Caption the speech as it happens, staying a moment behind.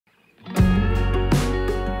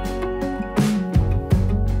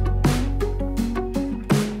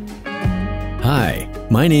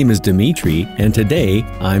My name is Dimitry, and today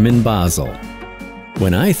I'm in Basel.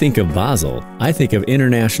 When I think of Basel, I think of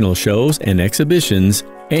international shows and exhibitions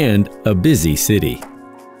and a busy city.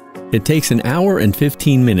 It takes an hour and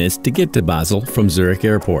 15 minutes to get to Basel from Zurich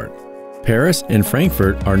Airport. Paris and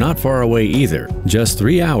Frankfurt are not far away either, just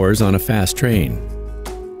 3 hours on a fast train.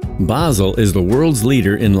 Basel is the world's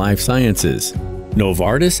leader in life sciences.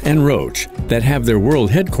 Novartis and Roche, that have their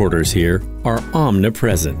world headquarters here, are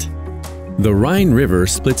omnipresent. The Rhine River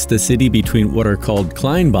splits the city between what are called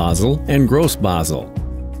Klein Basel and Gross Basel.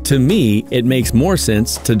 To me, it makes more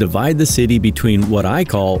sense to divide the city between what I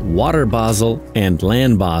call Water Basel and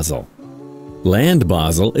Land Basel. Land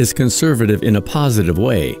Basel is conservative in a positive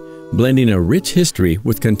way, blending a rich history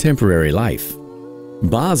with contemporary life.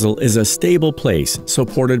 Basel is a stable place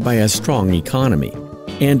supported by a strong economy,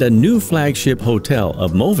 and a new flagship hotel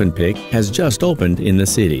of Moevepick has just opened in the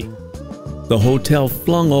city. The hotel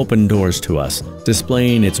flung open doors to us,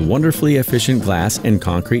 displaying its wonderfully efficient glass and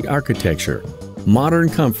concrete architecture, modern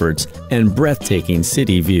comforts, and breathtaking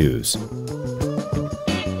city views.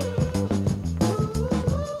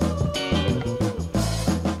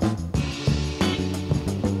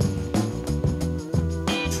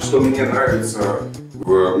 Что мне нравится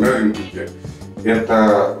в Моevepick,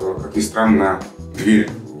 это, как ни странно, дверь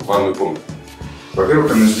в ванную комнату.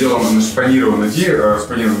 Во-первых, она сделана, она шпанирована деревом,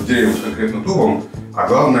 конкретно дубом, а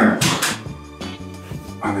главное,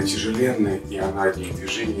 она тяжеленная, и она одним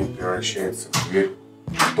движением превращается в дверь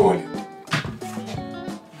в туалет.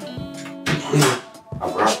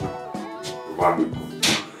 Обратно в ванную комнату.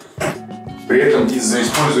 При этом из-за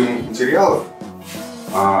используемых материалов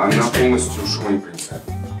она полностью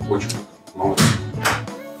шумонепроницаемая. Очень молодец.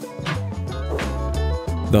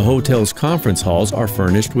 The hotel's conference halls are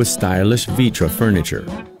furnished with stylish Vitra furniture.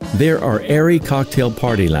 There are airy cocktail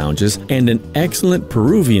party lounges and an excellent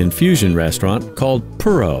Peruvian fusion restaurant called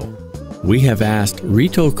Puro. We have asked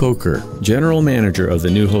Rito Koker, general manager of the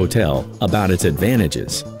new hotel, about its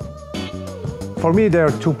advantages. For me, there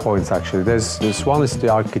are 2 points actually. This one is the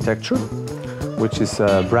architecture, which is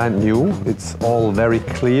brand new. It's all very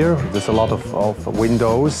clear. There's a lot of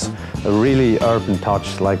windows, a really urban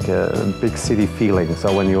touch, like a big city feeling.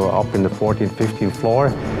 So when you're up in the 14th, 15th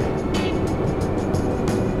floor,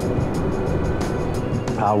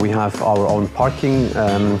 we have our own parking.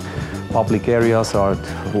 Public areas are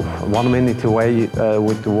 1 minute away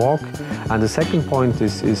with the walk. And the second point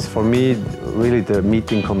is for me really the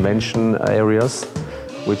meeting convention areas,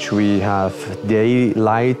 which we have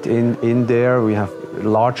daylight in there. We have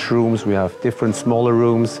large rooms, we have different smaller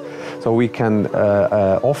rooms, so we can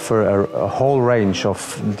offer a whole range of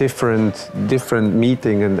different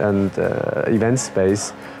meeting and event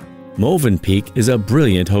space. Moevepick is a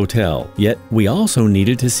brilliant hotel, yet we also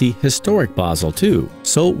needed to see historic Basel too,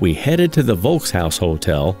 so we headed to the Volkshaus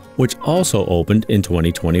Hotel, which also opened in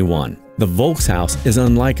 2021. The Volkshaus is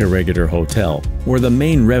unlike a regular hotel, where the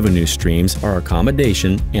main revenue streams are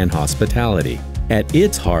accommodation and hospitality. At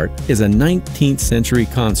its heart is a 19th century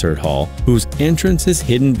concert hall whose entrance is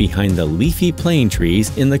hidden behind the leafy plane trees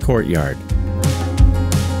in the courtyard.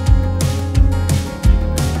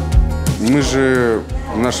 Мы же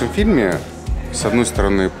в нашем фильме, с одной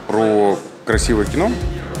стороны, про красивое кино,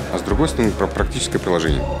 а с другой стороны, про практическое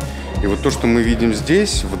приложение. И вот то, что мы видим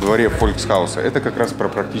здесь, во дворе Volkshaus, это как раз про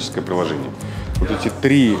практическое приложение. Вот эти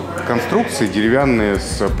 3 конструкции деревянные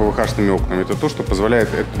с ПВХ-шными окнами, это то, что позволяет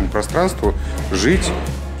этому пространству жить,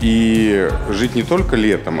 и жить не только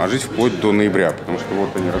летом, а жить вплоть до ноября, потому что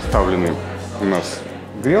вот они расставлены у нас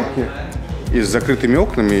грелки, и с закрытыми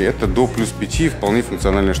окнами это до +5 вполне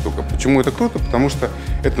функциональная штука. Почему это круто? Потому что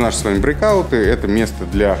это наши с вами брейкауты, это место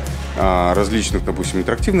для различных, допустим,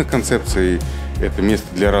 интерактивных концепций, это место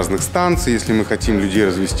для разных станций, если мы хотим людей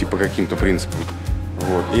развести по каким-то принципам.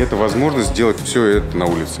 Вот. И это возможность сделать все это на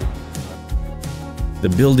улице. The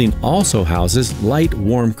building also houses light,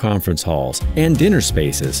 warm conference halls and dinner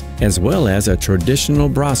spaces, as well as a traditional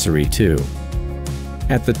brasserie too.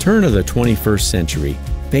 At the turn of the 21st century,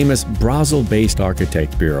 famous Basel-based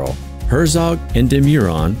architect bureau Herzog and de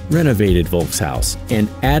Meuron renovated Volkshaus and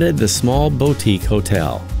added the small boutique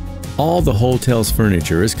hotel. All the hotel's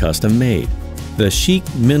furniture is custom-made. The chic,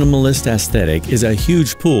 minimalist aesthetic is a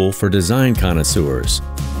huge pull for design connoisseurs.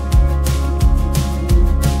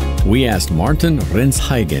 We asked Martin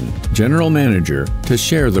Rensheigen, general manager, to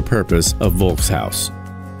share the purpose of Volkshaus.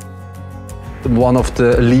 One of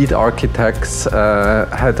the lead architects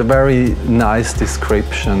had a very nice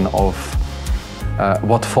description of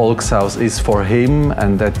what Volkshaus is for him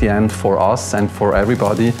and at the end for us and for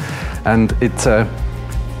everybody. And it's a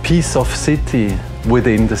piece of city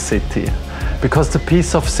within the city. Because the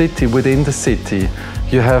piece of city within the city,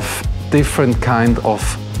 You have different kind of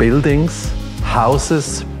buildings,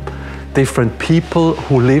 houses, different people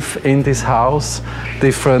who live in this house,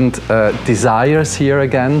 different desires here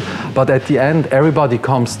again. But at the end, everybody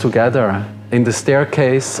comes together in the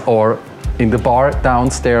staircase or in the bar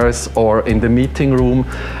downstairs or in the meeting room.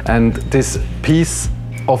 And this piece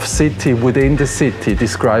of city within the city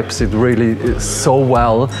describes it really so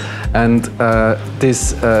well. And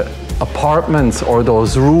these apartments or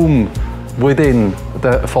those rooms within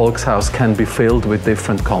the Volkshaus can be filled with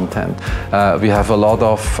different content. We have a lot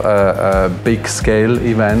of big scale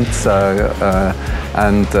events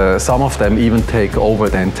and some of them even take over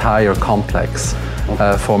the entire complex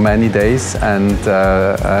for many days, and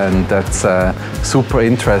that's super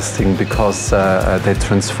interesting because they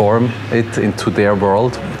transform it into their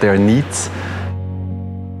world, their needs.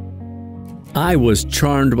 I was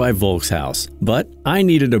charmed by Volkshaus, but I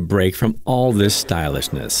needed a break from all this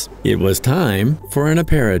stylishness. It was time for an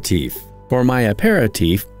aperitif. For my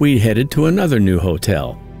aperitif, we headed to another new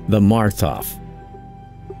hotel, the Maerthof.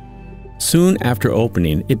 Soon after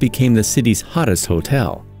opening, it became the city's hottest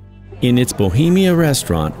hotel. In its Bohemia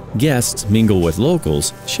restaurant, guests mingle with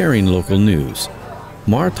locals, sharing local news.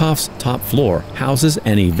 Maerthof's top floor houses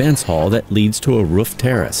an events hall that leads to a roof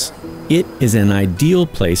terrace. It is an ideal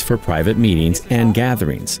place for private meetings and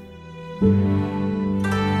gatherings.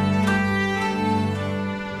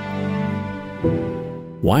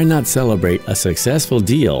 Why not celebrate a successful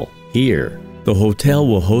deal here? The hotel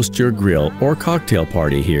will host your grill or cocktail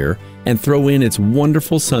party here and throw in its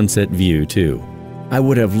wonderful sunset view too. I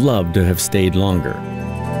would have loved to have stayed longer.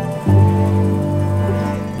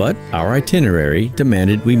 But our itinerary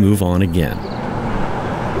demanded we move on again.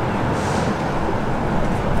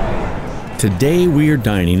 Today we are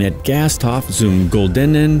dining at Gasthof zum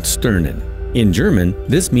Goldenen Sternen. In German,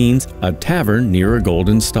 this means a tavern near a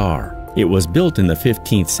golden star. It was built in the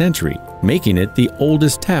 15th century, making it the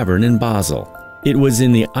oldest tavern in Basel. It was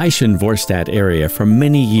in the Eichenvorstadt area for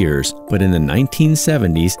many years, but in the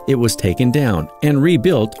 1970s it was taken down and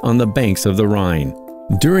rebuilt on the banks of the Rhine.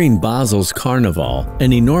 During Basel's Carnival,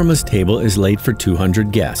 an enormous table is laid for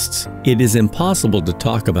 200 guests. It is impossible to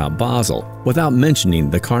talk about Basel without mentioning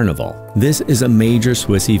the Carnival. This is a major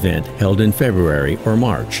Swiss event held in February or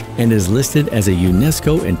March and is listed as a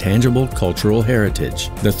UNESCO Intangible Cultural Heritage.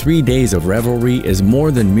 The 3 days of revelry is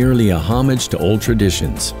more than merely a homage to old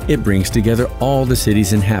traditions. It brings together all the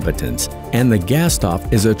city's inhabitants, and the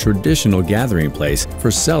Gasthof is a traditional gathering place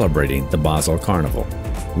for celebrating the Basel Carnival.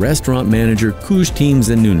 Restaurant manager Kustym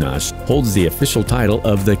Zenunash holds the official title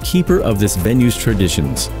of the keeper of this venue's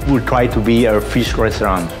traditions. We try to be a fish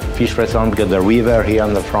restaurant because the river here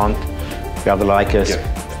on the front, we have like a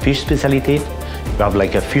fish specialty, we have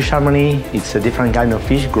like a fish harmony. It's a different kind of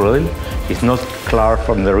fish grilled. It's not clear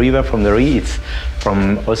from the river, from the Rhin, it's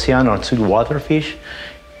from ocean or saltwater fish.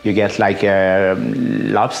 You get like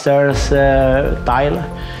lobsters style.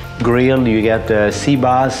 Grill, you get the sea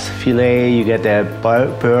bass fillet, you get the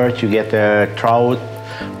perch, you get the trout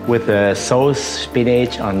with the sauce,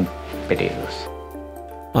 spinach, and potatoes.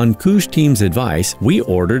 On Kustym's advice, we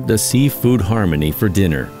ordered the seafood harmony for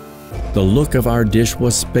dinner. The look of our dish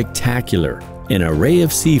was spectacular, an array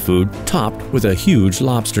of seafood topped with a huge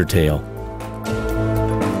lobster tail.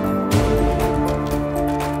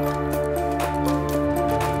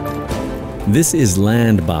 This is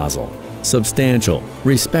Land Basel. Substantial,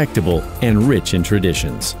 respectable, and rich in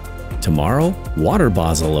traditions. Tomorrow, Water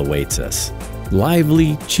Basel awaits us.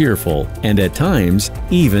 Lively, cheerful, and at times,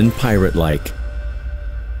 even pirate-like.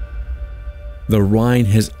 The Rhine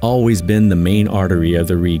has always been the main artery of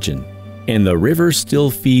the region, and the river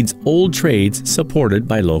still feeds old trades supported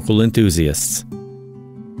by local enthusiasts.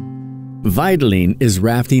 Weidling is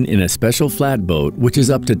rafting in a special flatboat which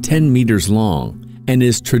is up to 10 meters long and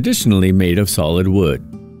is traditionally made of solid wood.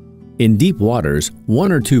 In deep waters,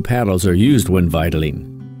 1 or 2 paddles are used when weidling.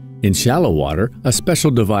 In shallow water, a special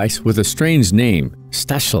device with a strange name,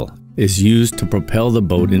 Stachel, is used to propel the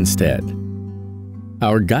boat instead.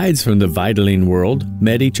 Our guides from the weidling world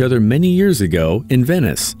met each other many years ago in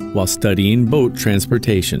Venice while studying boat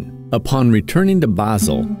transportation. Upon returning to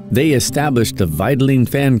Basel, they established the Weidling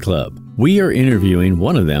fan club. We are interviewing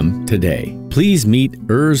one of them today. Please meet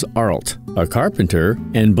Urs Arlt, a carpenter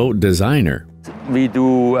and boat designer. We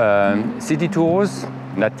do city tours.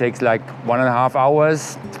 That takes like 1.5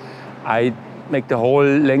 hours. I make the whole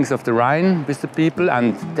length of the Rhine with the people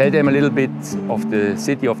and tell them a little bit of the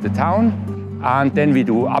city, of the town. And then we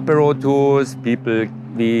do apéro tours.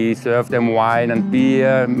 We serve them wine and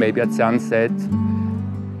beer, maybe at sunset.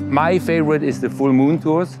 My favorite is the full moon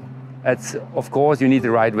tours. Of course, you need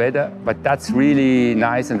the right weather, but that's really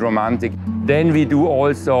nice and romantic. then we do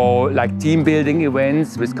also like team building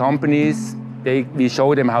events with companies. We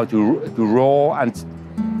show them how to row,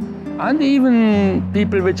 and even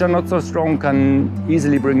people which are not so strong can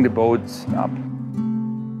easily bring the boats up.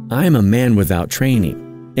 I'm a man without training.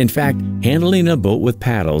 In fact, handling a boat with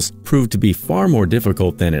paddles proved to be far more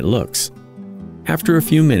difficult than it looks. After a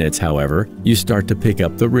few minutes, however, you start to pick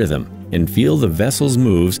up the rhythm and feel the vessel's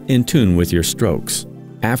moves in tune with your strokes.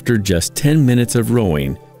 After just 10 minutes of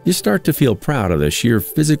rowing, you start to feel proud of the sheer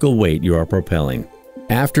physical weight you are propelling.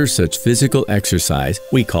 After such physical exercise,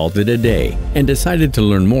 we called it a day and decided to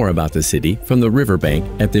learn more about the city from the riverbank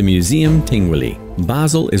at the Museum Tinguely.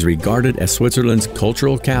 Basel is regarded as Switzerland's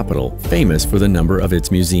cultural capital, famous for the number of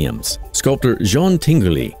its museums. Sculptor Jean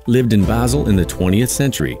Tinguely lived in Basel in the 20th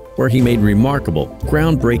century, where he made remarkable,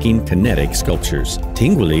 groundbreaking kinetic sculptures.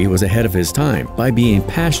 Tinguely was ahead of his time by being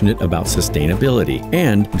passionate about sustainability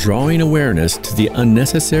and drawing awareness to the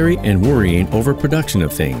unnecessary and worrying overproduction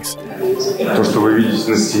of things. То, что вы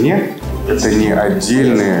видите на стене, это не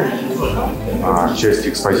отдельные части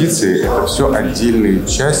экспозиции, это все отдельные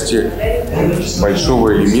части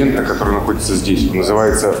большого элемента, который находится здесь. Он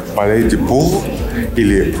называется «Ballet de pauvres»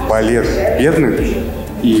 или «Балет бедных».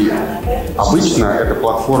 И обычно эта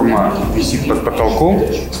платформа висит под потолком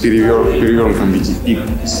в перевернутом виде, и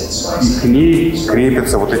к ней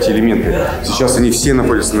крепятся вот эти элементы. Сейчас они все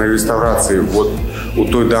находятся на реставрации вот у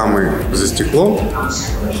той дамы за стеклом,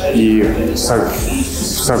 и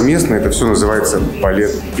совместно это все называется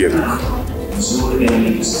 «Балет бедных».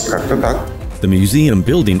 Как-то так. The museum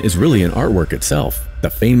building is really an artwork itself.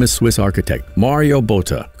 The famous Swiss architect Mario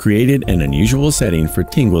Botta created an unusual setting for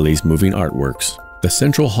Tinguely's moving artworks. The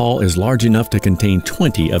central hall is large enough to contain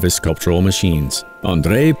 20 of his sculptural machines.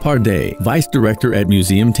 André Pardet, vice director at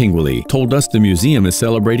Museum Tinguely, told us the museum is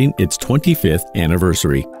celebrating its 25th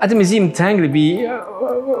anniversary. At the Museum Tinguely,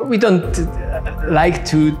 we don't like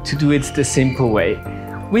to do it the simple way.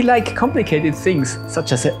 We like complicated things,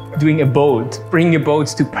 such as doing a boat, bringing a boat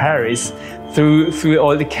to Paris, through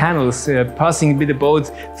all the canals, passing with the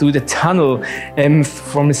boat through the tunnel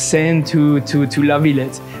from Seine to La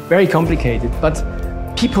Villette. Very complicated, but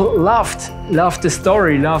people loved the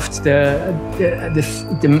story, loved the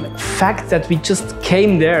fact that we just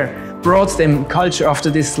came there, brought them culture after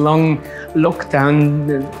this long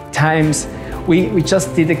lockdown times. We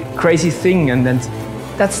just did a crazy thing, and then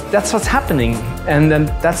that's what's happening, and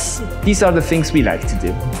these are the things we like to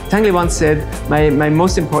do. Tinguely once said, my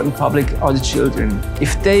most important public are the children.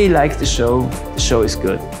 If they like the show is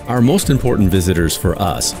good. Our most important visitors for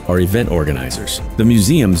us are event organizers. The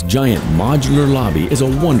museum's giant modular lobby is a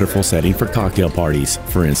wonderful setting for cocktail parties,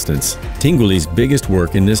 for instance. Tinguely's biggest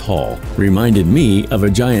work in this hall reminded me of a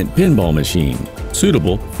giant pinball machine,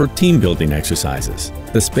 suitable for team building exercises.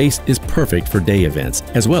 The space is perfect for day events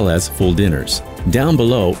as well as full dinners. Down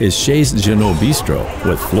below is Chez Genot Bistro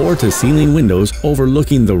with floor-to-ceiling windows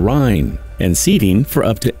overlooking the Rhine and seating for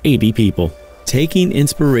up to 80 people. Taking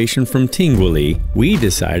inspiration from Tinguely, we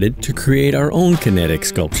decided to create our own kinetic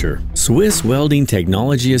sculpture. Swiss Welding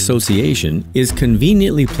Technology Association is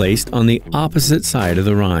conveniently placed on the opposite side of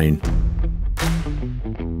the Rhine.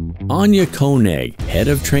 Anja Koenig, head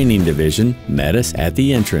of training division, met us at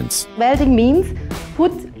the entrance. Welding means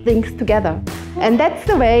put things together. And that's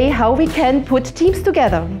the way how we can put teams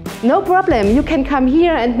together. No problem, you can come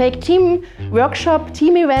here and make team workshop,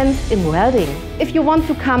 team events in welding. If you want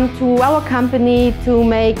to come to our company to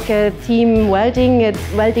make a team welding, a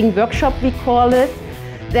welding workshop we call it,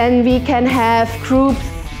 then we can have groups,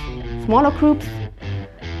 smaller groups.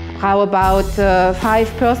 How about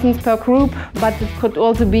 5 persons per group, but it could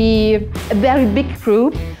also be a very big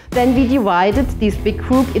group. Then we divided this big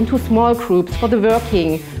group into small groups for the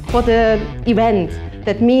working, for the event.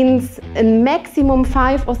 That means a maximum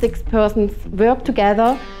 5 or 6 persons work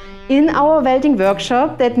together in our welding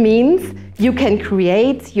workshop. That means you can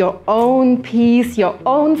create your own piece, your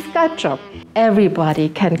own sculpture. Everybody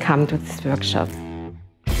can come to this workshop.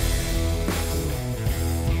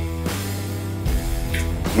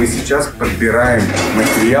 Мы сейчас подбираем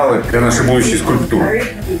материалы для нашей будущей скульптуры.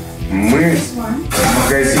 Мы в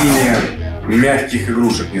магазине мягких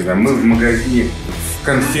игрушек, не знаю, мы в магазине, в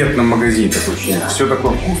конфетном магазине, такое ощущение. Все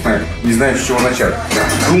такое вкусное, не знаю, с чего начать.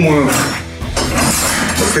 Думаю,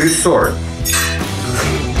 стрит-соры.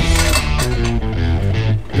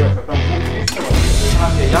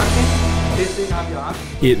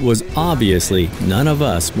 It was obviously none of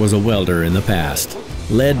us was a welder in the past.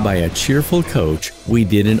 Led by a cheerful coach, we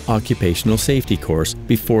did an occupational safety course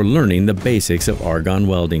before learning the basics of argon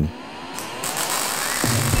welding.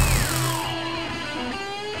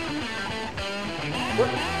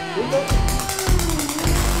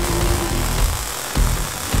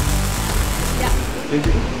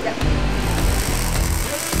 Tinguely? Yeah.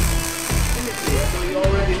 So you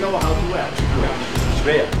already know how to weld? Yeah.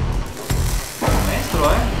 Schwer.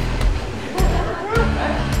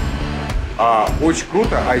 Очень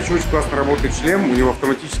круто, а еще очень классно работает шлем, у него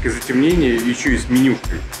автоматическое затемнение, еще и с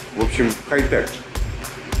менюшкой. В общем, хай-тек.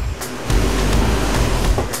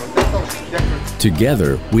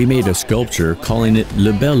 Together, we made a sculpture calling it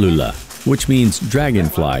Libellula, which means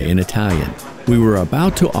dragonfly in Italian. We were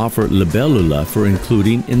about to offer Libellula for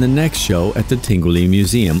including in the next show at the Tinguely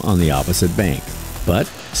Museum on the opposite bank. But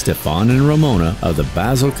Stefan and Ramona of the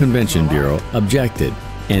Basel Convention Bureau objected,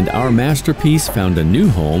 and our masterpiece found a new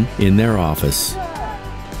home in their office.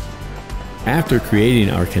 After creating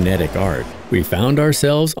our kinetic art, we found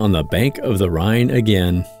ourselves on the bank of the Rhine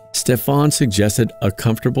again. Stefan suggested a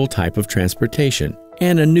comfortable type of transportation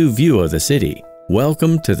and a new view of the city.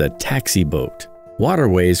 Welcome to the taxi boat.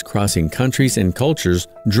 Waterways crossing countries and cultures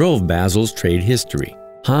drove Basel's trade history.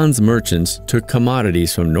 Han's merchants took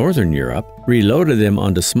commodities from Northern Europe, reloaded them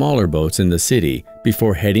onto smaller boats in the city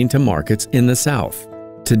before heading to markets in the south.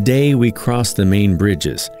 Today we cross the main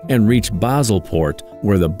bridges and reach Basel port,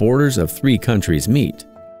 where the borders of 3 countries meet.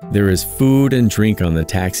 There is food and drink on the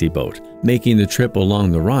taxi boat, making the trip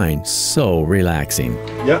along the Rhine so relaxing.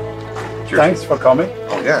 Yeah. Cheers. Thanks for coming.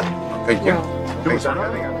 Oh yeah, thank you. Thanks for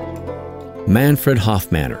having us. Manfred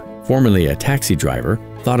Hofmanner, formerly a taxi driver,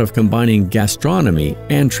 thought of combining gastronomy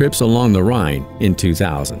and trips along the Rhine in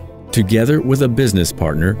 2000. Together with a business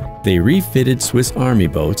partner, they refitted Swiss Army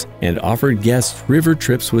boats and offered guests river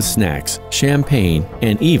trips with snacks, champagne,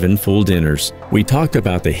 and even full dinners. We talked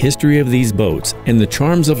about the history of these boats and the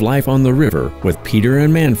charms of life on the river with Peter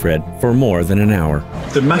and Manfred for more than an hour.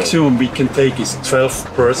 The maximum we can take is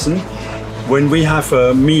 12 person. When we have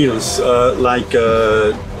meals like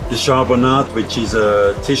the charbonnade, which is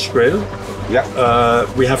a tisch grill,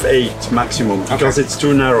 we have 8 maximum because it's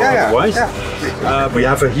too narrow otherwise. We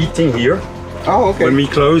have a heating here. Oh, okay. When we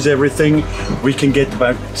close everything, we can get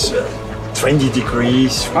about 20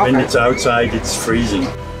 degrees. When it's outside, it's freezing.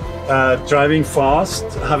 Driving fast,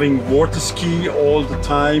 having water ski all the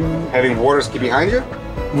time. Having water ski behind you?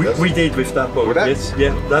 We did with that boat. With that? Yes,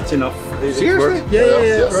 yeah, that's enough. Seriously?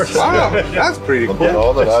 Yeah. Wow, that's pretty cool.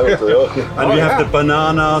 And we have the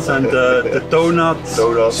bananas and the donuts.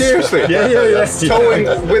 Seriously? Yeah. Towing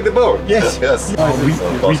with the boat? Yes.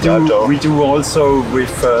 We do also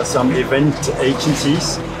with some event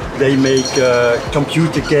agencies. They make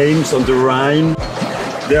computer games on the Rhine.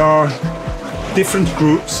 There are different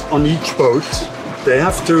groups on each boat. They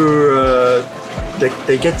have to,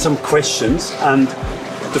 they get some questions, and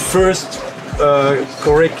the first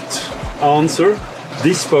correct answer,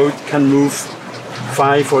 this boat can move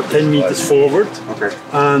 5 or 10 meters forward. Okay.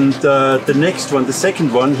 And the next one, the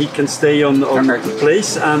second one, he can stay on the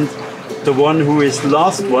place, and the one who is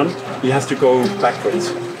last one, he has to go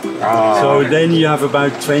backwards. So then you have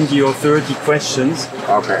about 20 or 30 questions.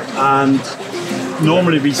 Okay. And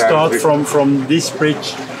normally we start from this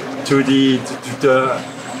bridge to the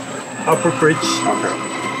upper bridge. Okay.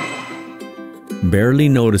 Barely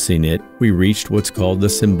noticing it, we reached what's called the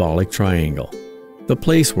symbolic triangle, the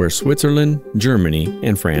place where Switzerland, Germany,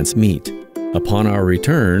 and France meet. Upon our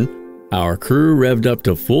return, our crew revved up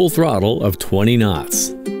to full throttle of 20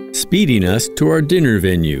 knots, speeding us to our dinner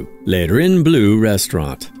venue, Le Rhin Bleu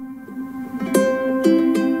restaurant.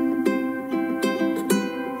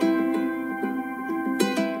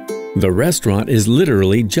 The restaurant is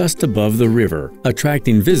literally just above the river,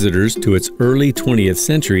 attracting visitors to its early 20th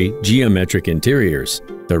century geometric interiors.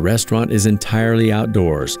 The restaurant is entirely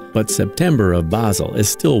outdoors, but September of Basel is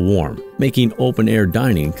still warm, making open-air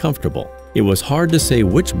dining comfortable. It was hard to say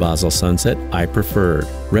which Basel sunset I preferred.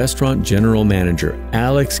 Restaurant General Manager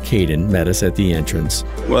Alex Caden met us at the entrance.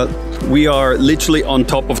 Well, we are literally on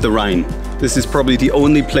top of the Rhine. This is probably the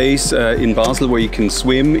only place in Basel where you can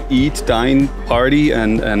swim, eat, dine, party,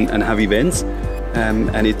 and have events.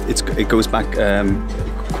 And it goes back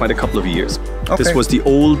quite a couple of years. Okay. This was the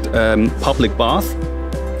old public bath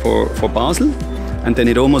for Basel. And then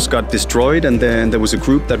it almost got destroyed, and then there was a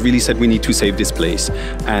group that really said we need to save this place.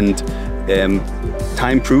 And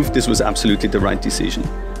time proved this was absolutely the right decision.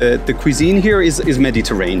 The cuisine here is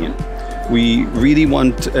Mediterranean. We really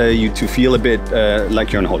want you to feel a bit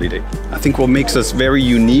like you're on holiday. I think what makes us very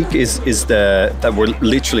unique is that we're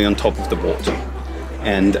literally on top of the water,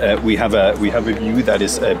 and we have a view that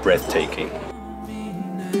is breathtaking.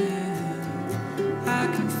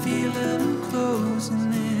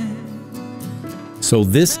 So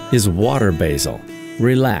this is water Basel,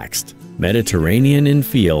 relaxed, Mediterranean in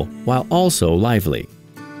feel, while also lively.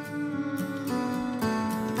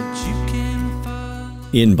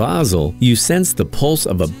 In Basel, you sense the pulse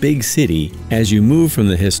of a big city as you move from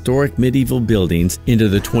the historic medieval buildings into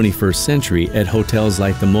the 21st century at hotels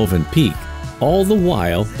like the Moevepick, all the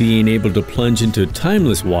while being able to plunge into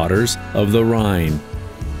timeless waters of the Rhine.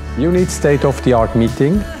 You need state-of-the-art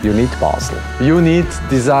meeting, you need Basel. You need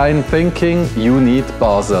design thinking, you need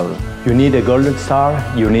Basel. You need a golden star,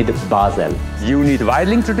 you need Basel. You need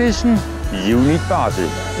Weidling tradition, you need Basel.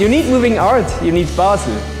 You need moving art, you need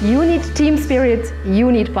Basel. You need team spirit,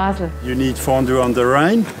 you need Basel. You need fondue on the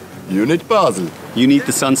Rhine, you need Basel. You need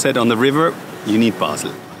the sunset on the river, you need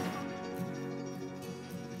Basel.